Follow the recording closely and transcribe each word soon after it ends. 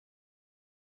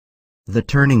The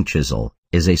turning chisel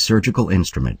is a surgical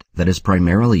instrument that is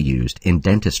primarily used in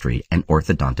dentistry and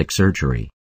orthodontic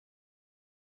surgery.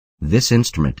 This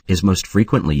instrument is most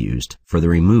frequently used for the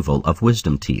removal of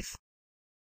wisdom teeth.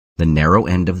 The narrow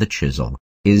end of the chisel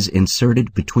is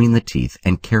inserted between the teeth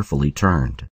and carefully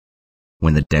turned.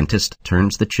 When the dentist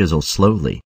turns the chisel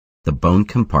slowly, the bone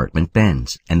compartment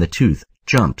bends and the tooth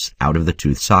jumps out of the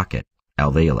tooth socket,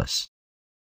 alveolus.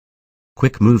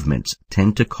 Quick movements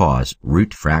tend to cause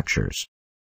root fractures.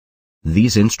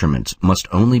 These instruments must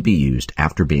only be used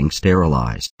after being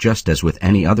sterilized, just as with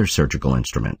any other surgical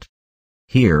instrument.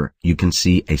 Here you can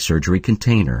see a surgery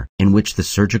container in which the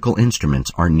surgical instruments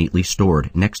are neatly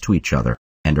stored next to each other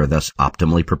and are thus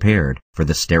optimally prepared for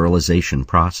the sterilization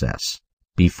process.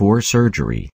 Before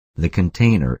surgery, the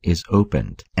container is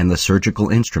opened and the surgical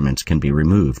instruments can be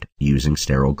removed using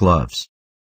sterile gloves.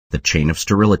 The chain of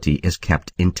sterility is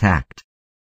kept intact.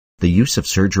 The use of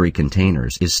surgery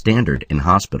containers is standard in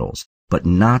hospitals, but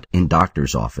not in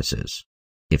doctors' offices.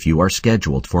 If you are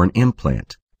scheduled for an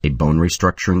implant, a bone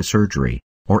restructuring surgery,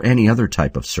 or any other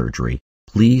type of surgery,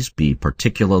 please be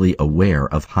particularly aware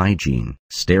of hygiene.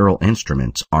 Sterile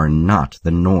instruments are not the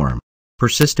norm.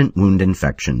 Persistent wound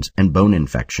infections and bone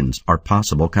infections are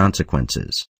possible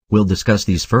consequences. We'll discuss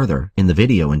these further in the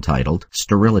video entitled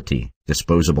Sterility,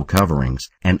 Disposable Coverings,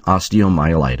 and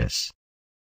Osteomyelitis.